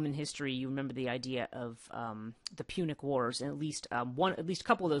about Roman history, you remember the idea of the Punic Wars, and at least a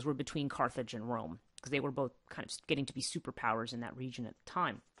couple of those were between Carthage and Rome, because they were both kind of getting to be superpowers in that region at the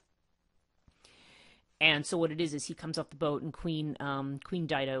time. And so what it is he comes off the boat, and Queen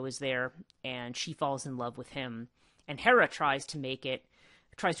Dido is there, and she falls in love with him. And Hera tries to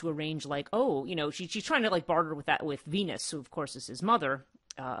arrange, like, oh, you know, she's trying to like barter with Venus, who of course is his mother.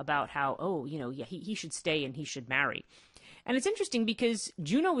 About how, oh, you know, yeah, he should stay and he should marry. And it's interesting because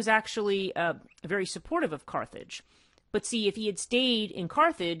Juno was actually very supportive of Carthage. But see, if he had stayed in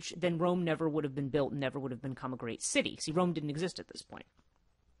Carthage, then Rome never would have been built and never would have become a great city. See, Rome didn't exist at this point.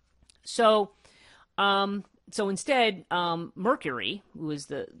 So instead, Mercury,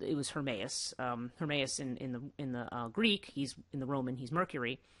 it was Hermes. Hermes in the Greek, he's in the Roman, he's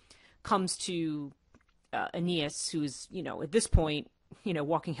Mercury, comes to Aeneas, who is, you know, at this point, you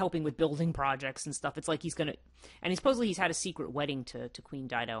know, helping with building projects and stuff. It's like and supposedly he's had a secret wedding to Queen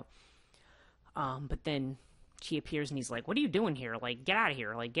Dido. But then she appears and he's like, what are you doing here? Like, get out of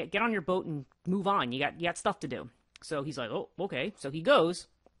here. Like, get on your boat and move on. You got stuff to do. So he's like, oh, okay. So he goes.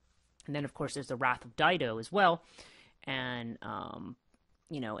 And then, of course, there's the wrath of Dido as well. And,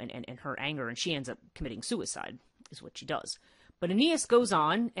 you know, and her anger, and she ends up committing suicide is what she does. But Aeneas goes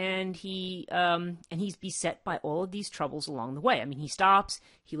on, and he's beset by all of these troubles along the way. I mean, he stops,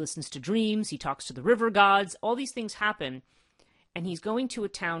 he listens to dreams, he talks to the river gods, all these things happen, and he's going to a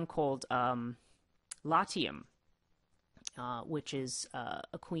town called Latium, which is a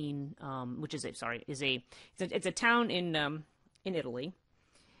town in Italy,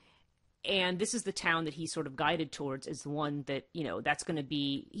 and this is the town that he's sort of guided towards as the one that, you know, that's going to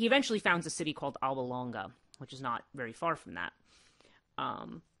be. He eventually founds a city called Alba Longa, which is not very far from that. I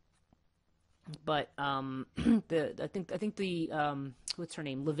think the what's her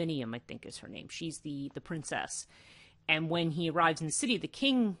name? Lavinium, I think is her name. She's the princess. And when he arrives in the city, the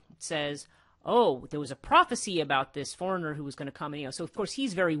king says, oh, there was a prophecy about this foreigner who was going to come. And, you know, so of course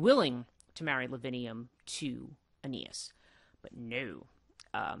he's very willing to marry Lavinium to Aeneas. But no,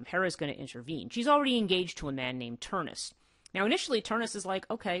 Hera's going to intervene. She's already engaged to a man named Turnus. Now, initially, Turnus is like,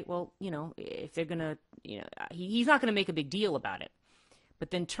 okay, well, you know, if they're going to, you know, he's not going to make a big deal about it.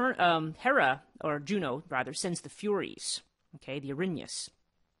 But then Hera, or Juno, rather, sends the Furies, okay, the Erinyes,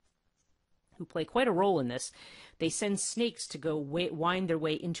 who play quite a role in this. They send snakes to go wind their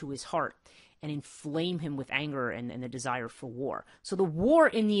way into his heart and inflame him with anger and the desire for war. So the war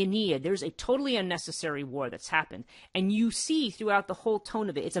in the Aeneid, there's a totally unnecessary war that's happened. And you see throughout the whole tone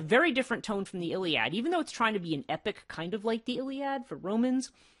of it, it's a very different tone from the Iliad. Even though it's trying to be an epic, kind of like the Iliad for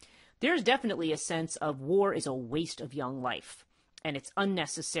Romans, there's definitely a sense of war is a waste of young life. And it's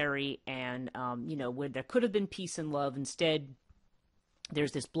unnecessary, and, where there could have been peace and love, instead,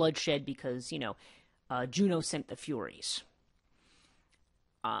 there's this bloodshed because, Juno sent the Furies.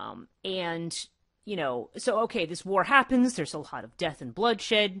 This war happens, there's a lot of death and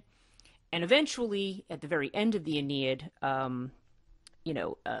bloodshed, and eventually, at the very end of the Aeneid,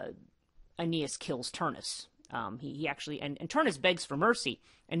 Aeneas kills Turnus. He actually, and Turnus begs for mercy,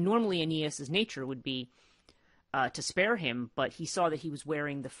 and normally Aeneas' nature would be to spare him, but he saw that he was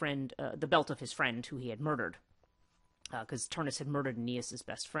wearing the belt of his friend who he had murdered, because Turnus had murdered Aeneas'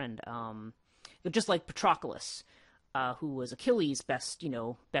 best friend, just like Patroclus, who was Achilles'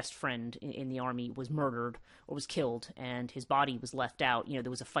 best friend in the army, was murdered or was killed, and his body was left out.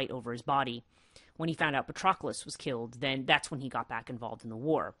 There was a fight over his body. When he found out Patroclus was killed, then that's when he got back involved in the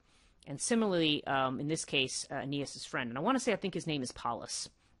war. And similarly, in this case, Aeneas' friend, and I think his name is Pallas.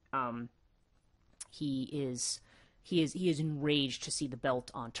 He is enraged to see the belt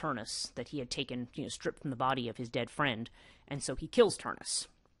on Turnus that he had taken, stripped from the body of his dead friend, and so he kills Turnus.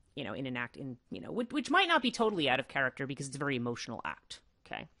 In an act, which might not be totally out of character because it's a very emotional act,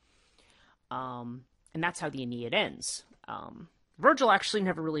 okay? And that's how the Aeneid ends. Virgil actually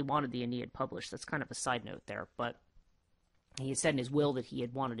never really wanted the Aeneid published. That's kind of a side note there, but he had said in his will that he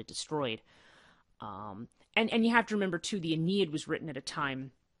had wanted it destroyed. And you have to remember, too, the Aeneid was written at a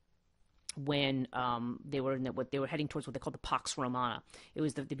time when they were heading towards what they called the Pax Romana. It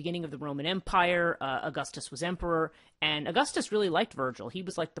was the beginning of the Roman Empire. Augustus was emperor, and Augustus really liked Virgil. He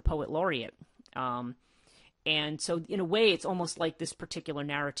was like the poet laureate. And so in a way, it's almost like this particular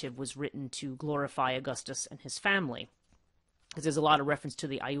narrative was written to glorify Augustus and his family. Because there's a lot of reference to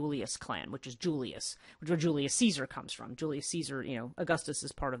the Iulius clan, which is Julius, where Julius Caesar comes from. Julius Caesar, Augustus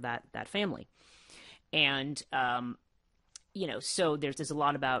is part of that family. And, so there's a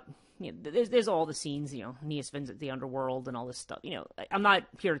lot about... there's all the scenes, Aeneas visits the underworld and all this stuff. I'm not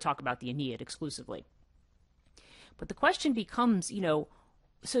here to talk about the Aeneid exclusively. But the question becomes, and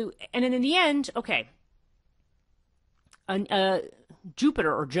then in the end, okay,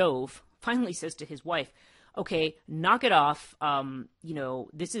 Jupiter or Jove finally says to his wife, okay, knock it off.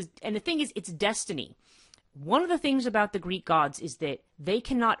 This is, and the thing is, it's destiny. One of the things about the Greek gods is that they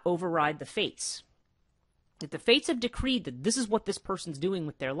cannot override the fates. If the fates have decreed that this is what this person's doing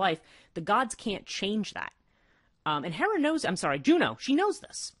with their life, the gods can't change that. And Juno, she knows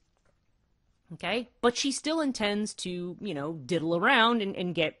this. Okay? But she still intends to, diddle around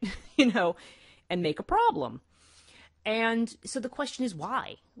and get, and make a problem. And so the question is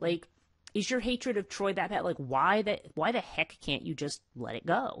why? Like, is your hatred of Troy that bad? Like, why the heck can't you just let it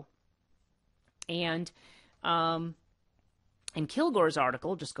go? And, in Kilgore's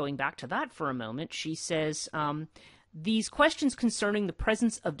article, just going back to that for a moment, she says, these questions concerning the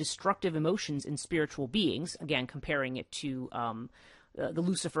presence of destructive emotions in spiritual beings, again, comparing it to the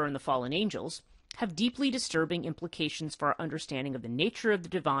Lucifer and the fallen angels, have deeply disturbing implications for our understanding of the nature of the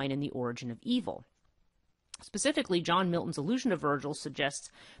divine and the origin of evil. Specifically, John Milton's allusion to Virgil suggests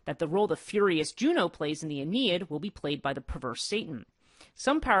that the role the furious Juno plays in the Aeneid will be played by the perverse Satan.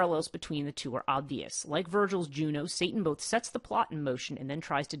 Some parallels between the two are obvious. Like Virgil's Juno, Satan both sets the plot in motion and then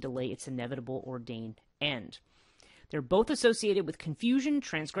tries to delay its inevitable ordained end. They're both associated with confusion,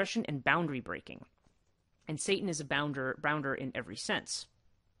 transgression, and boundary breaking. And Satan is a bounder in every sense.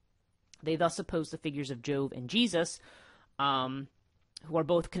 They thus oppose the figures of Jove and Jesus, who are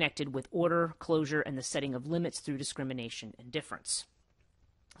both connected with order, closure, and the setting of limits through discrimination and difference.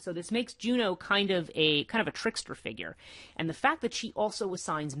 So this makes Juno kind of a trickster figure. And the fact that she also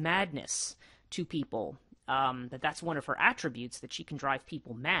assigns madness to people, that's one of her attributes, that she can drive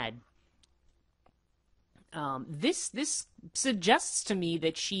people mad. This suggests to me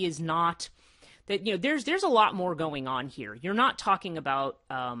that she is not, that, there's a lot more going on here. You're not talking about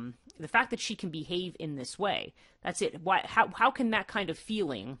the fact that she can behave in this way. That's it. How can that kind of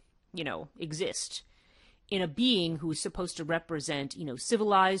feeling, exist in a being who is supposed to represent,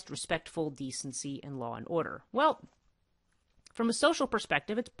 civilized, respectful decency and law and order? Well, from a social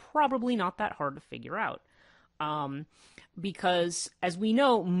perspective, it's probably not that hard to figure out. Because, as we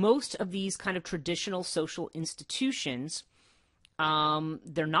know, most of these kind of traditional social institutions,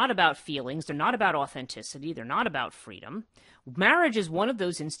 they're not about feelings, they're not about authenticity, they're not about freedom. Marriage is one of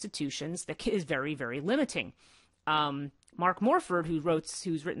those institutions that is very, very limiting. Mark Morford,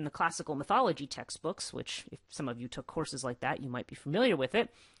 who's written the classical mythology textbooks, which if some of you took courses like that, you might be familiar with it.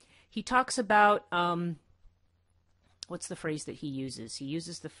 He talks about, what's the phrase that he uses? He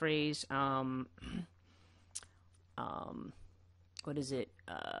uses the phrase, what is it?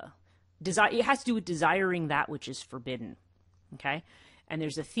 It has to do with desiring that which is forbidden. Okay? And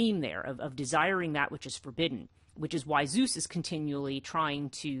there's a theme there of desiring that which is forbidden, which is why Zeus is continually trying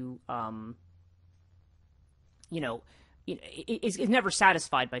to, is never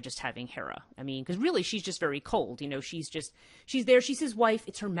satisfied by just having Hera. I mean, because really she's just very cold. She's there. She's his wife.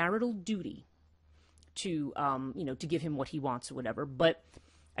 It's her marital duty to, to give him what he wants or whatever. But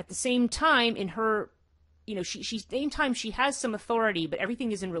at the same time, in her, same time she has some authority, but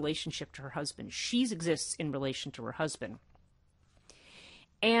everything is in relationship to her husband. She exists in relation to her husband.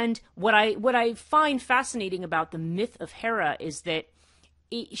 And what I find fascinating about the myth of Hera is that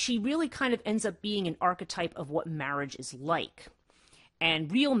she really kind of ends up being an archetype of what marriage is like.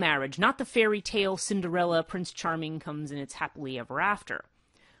 And real marriage, not the fairy tale Cinderella, Prince Charming comes and it's happily ever after.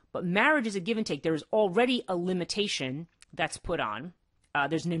 But marriage is a give and take. There's already a limitation that's put on.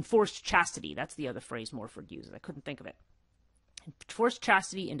 There's an enforced chastity. That's the other phrase Morford uses. I couldn't think of it. Enforced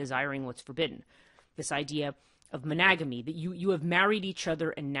chastity and desiring what's forbidden. This idea of monogamy, that you have married each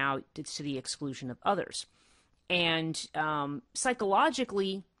other and now it's to the exclusion of others. And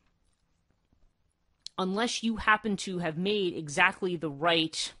psychologically, unless you happen to have made exactly the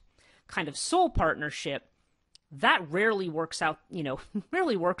right kind of soul partnership, that rarely works out,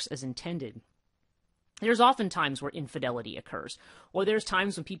 rarely works as intended. There's often times where infidelity occurs, or there's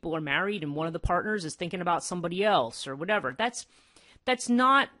times when people are married and one of the partners is thinking about somebody else or whatever. That's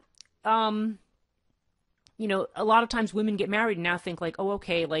not, a lot of times women get married and now think like, oh,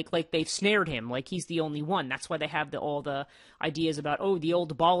 okay, like they've snared him, like he's the only one. That's why they have all the ideas about, oh, the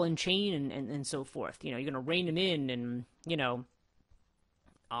old ball and chain and so forth. You're going to rein him in and,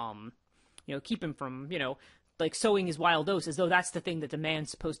 keep him from, like sowing his wild oats, as though that's the thing that the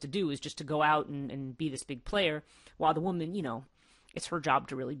man's supposed to do, is just to go out and be this big player, while the woman, it's her job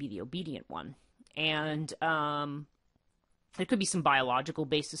to really be the obedient one. And there could be some biological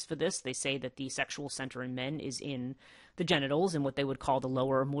basis for this. They say that the sexual center in men is in the genitals and what they would call the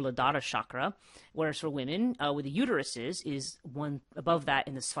lower Muladhara chakra, whereas for women, where the uterus is one above that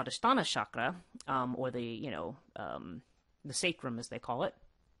in the Svadhisthana chakra, or the sacrum, as they call it.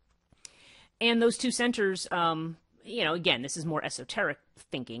 And those two centers, again, this is more esoteric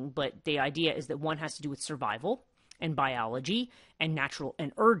thinking, but the idea is that one has to do with survival and biology and natural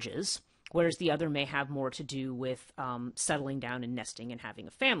and urges, whereas the other may have more to do with settling down and nesting and having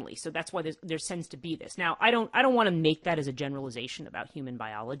a family. So that's why there tends to be this. Now, I don't want to make that as a generalization about human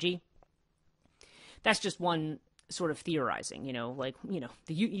biology. That's just one sort of theorizing, the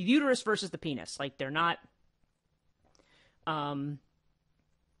uterus versus the penis. Like, they're not...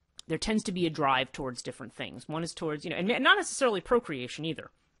 there tends to be a drive towards different things. One is towards, and not necessarily procreation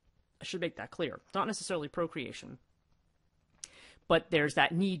either. I should make that clear. Not necessarily procreation. But there's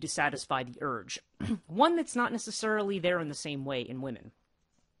that need to satisfy the urge. One that's not necessarily there in the same way in women.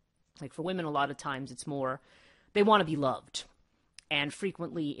 Like for women, a lot of times it's more, they want to be loved. And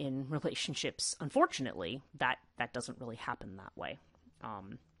frequently in relationships, unfortunately, that doesn't really happen that way.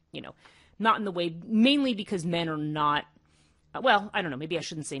 Not in the way, mainly because men are not, well, I don't know, maybe I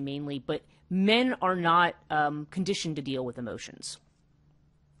shouldn't say mainly, but men are not conditioned to deal with emotions.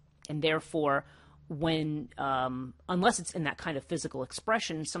 And therefore, when, unless it's in that kind of physical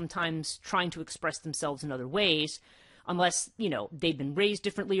expression, sometimes trying to express themselves in other ways, unless, they've been raised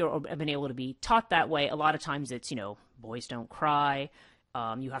differently or have been able to be taught that way, a lot of times it's, boys don't cry,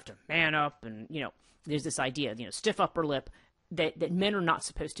 you have to man up, and, there's this idea, stiff upper lip, that men are not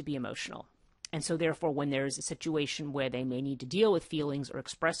supposed to be emotional. And so therefore, when there's a situation where they may need to deal with feelings or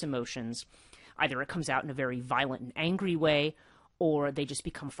express emotions, either it comes out in a very violent and angry way, or they just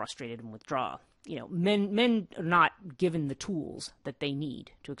become frustrated and withdraw. Men are not given the tools that they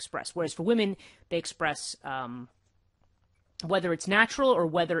need to express. Whereas for women, they express, whether it's natural or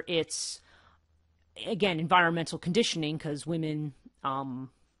whether it's, again, environmental conditioning, because women,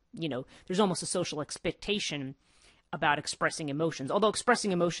 there's almost a social expectation about expressing emotions, although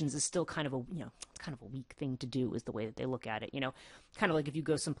expressing emotions is still kind of a, kind of a weak thing to do, is the way that they look at it, kind of like if you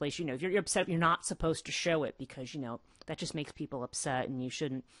go someplace, if you're upset, you're not supposed to show it because, that just makes people upset, and you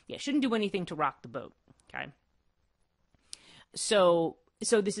shouldn't do anything to rock the boat. Okay. So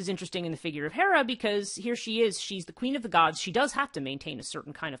this is interesting in the figure of Hera, because here she is, she's the queen of the gods. She does have to maintain a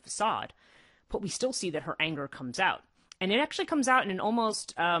certain kind of facade, but we still see that her anger comes out, and it actually comes out in an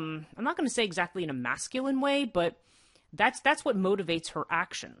almost, I'm not going to say exactly in a masculine way, but that's what motivates her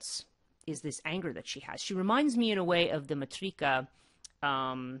actions, is this anger that she has. She reminds me in a way of the Matrika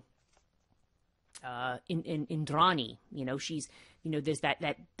in Drani. She's, there's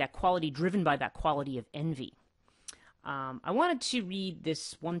that quality driven by that quality of envy. I wanted to read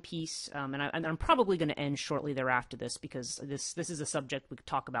this one piece, and I'm probably going to end shortly thereafter this, because this is a subject we could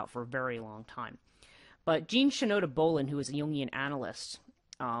talk about for a very long time. But Jean Shinoda Bolin, who is a Jungian analyst,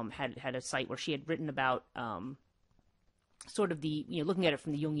 had a site where she had written about sort of the, looking at it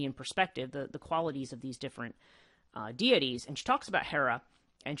from the Jungian perspective, the qualities of these different deities. And she talks about Hera,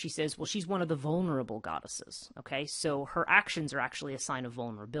 and she says, well, she's one of the vulnerable goddesses, okay? So her actions are actually a sign of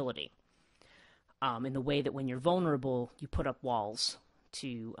vulnerability, in the way that when you're vulnerable, you put up walls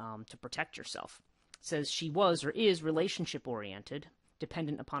to protect yourself. It says she was or is relationship-oriented,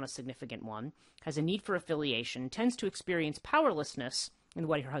 dependent upon a significant one, has a need for affiliation, tends to experience powerlessness in the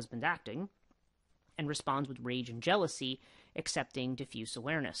way her husband's acting, and responds with rage and jealousy, accepting diffuse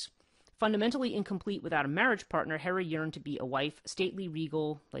awareness. Fundamentally incomplete without a marriage partner, Hera yearned to be a wife, stately,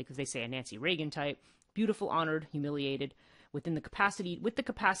 regal, like they say, a Nancy Reagan type, beautiful, honored, humiliated, with the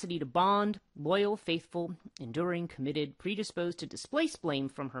capacity to bond, loyal, faithful, enduring, committed, predisposed to displace blame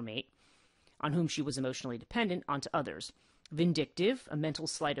from her mate, on whom she was emotionally dependent, onto others. Vindictive, a mental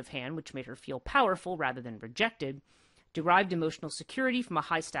sleight of hand which made her feel powerful rather than rejected, derived emotional security from a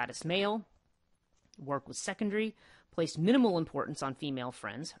high-status male, work was secondary, placed minimal importance on female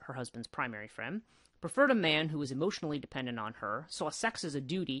friends, her husband's primary friend, preferred a man who was emotionally dependent on her, saw sex as a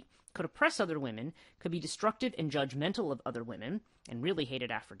duty, could oppress other women, could be destructive and judgmental of other women, and really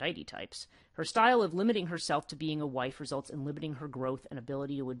hated Aphrodite types. Her style of limiting herself to being a wife results in limiting her growth and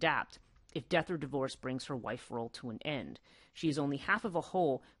ability to adapt, if death or divorce brings her wife role to an end. She is only half of a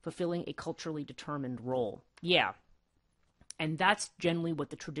whole, fulfilling a culturally determined role. Yeah. And that's generally what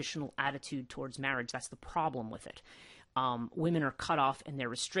the traditional attitude towards marriage, that's the problem with it. Women are cut off and they're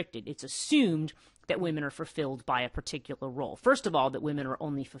restricted. It's assumed that women are fulfilled by a particular role. First of all, that women are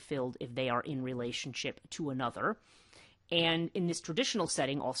only fulfilled if they are in relationship to another. And in this traditional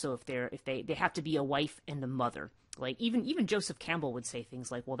setting, also, if they have to be a wife and a mother. Like even Joseph Campbell would say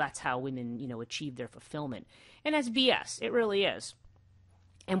things like, well, that's how women, achieve their fulfillment. And that's BS. It really is.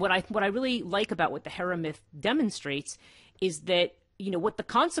 And what I really like about what the Hera myth demonstrates is that, what the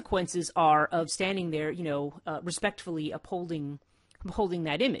consequences are of standing there, respectfully upholding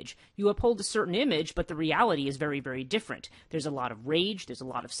that image. You uphold a certain image, but the reality is very, very different. There's a lot of rage. There's a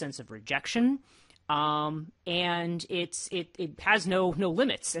lot of sense of rejection. And it has no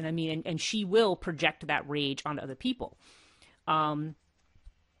limits. And I mean, and she will project that rage onto other people.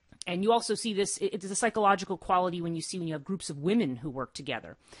 And you also see this, it's a psychological quality when you have groups of women who work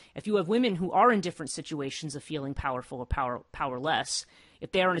together. If you have women who are in different situations of feeling powerful or powerless,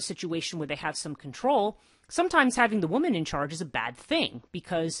 if they are in a situation where they have some control, sometimes having the woman in charge is a bad thing,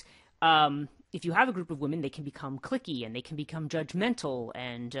 because if you have a group of women, they can become cliquey and they can become judgmental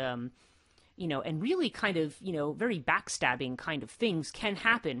and, and really kind of, very backstabbing kind of things can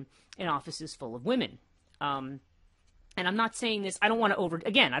happen in offices full of women. And I'm not saying this, I don't want to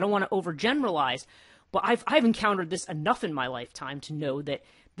overgeneralize, but I've encountered this enough in my lifetime to know that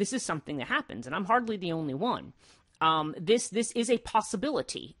this is something that happens, and I'm hardly the only one. This is a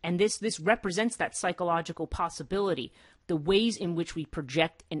possibility, and this represents that psychological possibility, the ways in which we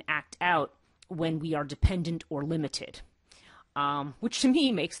project and act out when we are dependent or limited, which to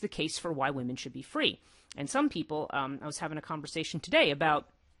me makes the case for why women should be free. And some people, I was having a conversation today about,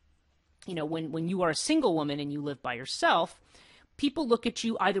 when you are a single woman and you live by yourself, people look at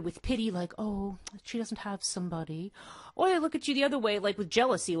you either with pity, like, oh, she doesn't have somebody, or they look at you the other way, like with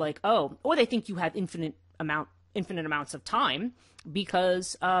jealousy, like, oh, or they think you have infinite amounts of time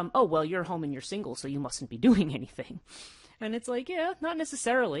because, oh, well, you're home and you're single, so you mustn't be doing anything. And it's like, yeah, not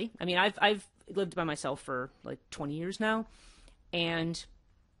necessarily. I mean, I've lived by myself for like 20 years now, and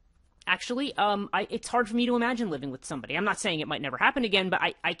actually, it's hard for me to imagine living with somebody. I'm not saying it might never happen again, but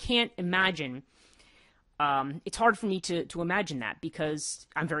I can't imagine. It's hard for me to imagine that, because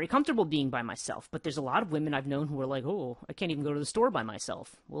I'm very comfortable being by myself. But there's a lot of women I've known who are like, oh, I can't even go to the store by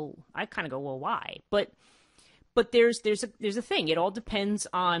myself. Well, I kind of go, well, why? But there's a thing. It all depends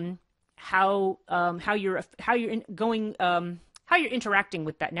on how you're interacting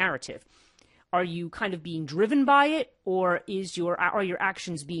with that narrative. Are you kind of being driven by it, or are your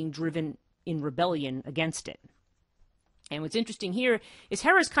actions being driven in rebellion against it? And what's interesting here is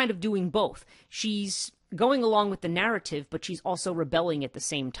Hera's kind of doing both. She's going along with the narrative, but she's also rebelling at the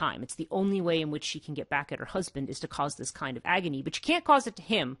same time. It's the only way in which she can get back at her husband is to cause this kind of agony. But she can't cause it to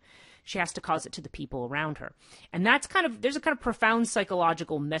him, she has to cause it to the people around her. And there's a kind of profound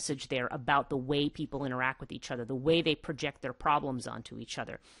psychological message there about the way people interact with each other, the way they project their problems onto each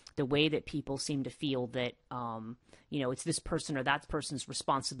other, the way that people seem to feel that, it's this person or that person's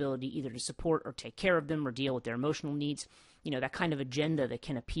responsibility either to support or take care of them or deal with their emotional needs, that kind of agenda that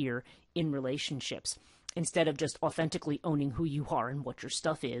can appear in relationships, instead of just authentically owning who you are and what your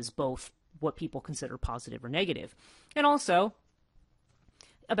stuff is, both what people consider positive or negative. And also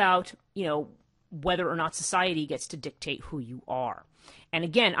about, whether or not society gets to dictate who you are. And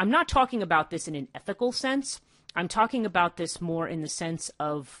again, I'm not talking about this in an ethical sense. I'm talking about this more in the sense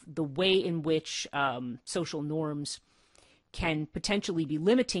of the way in which social norms can potentially be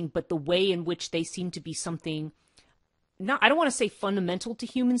limiting, but the way in which they seem to be something, I don't want to say fundamental to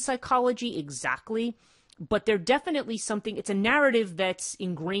human psychology exactly, but they're definitely something. It's a narrative that's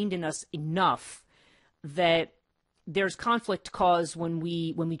ingrained in us enough that there's conflict caused when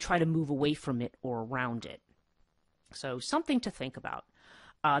we try to move away from it or around it. So something to think about.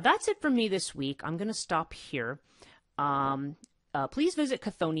 That's it for me this week. I'm going to stop here. Please visit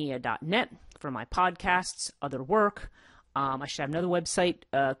Chthonia.net for my podcasts, other work. I should have another website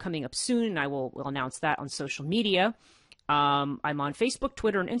coming up soon, and I will announce that on social media. I'm on Facebook,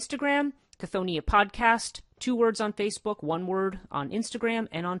 Twitter, and Instagram. Chthonia Podcast, 2 words on Facebook, 1 word on Instagram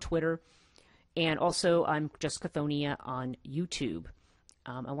and on Twitter. And also, I'm just Chthonia on YouTube.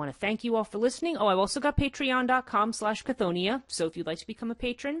 I want to thank you all for listening. Oh, I've also got patreon.com/Chthonia. So if you'd like to become a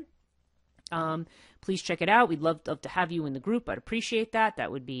patron, please check it out. We'd love to have you in the group. I'd appreciate that.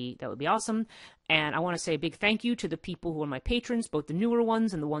 That would be awesome. And I want to say a big thank you to the people who are my patrons, both the newer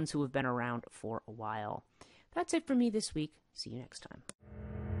ones and the ones who have been around for a while. That's it for me this week. See you next time.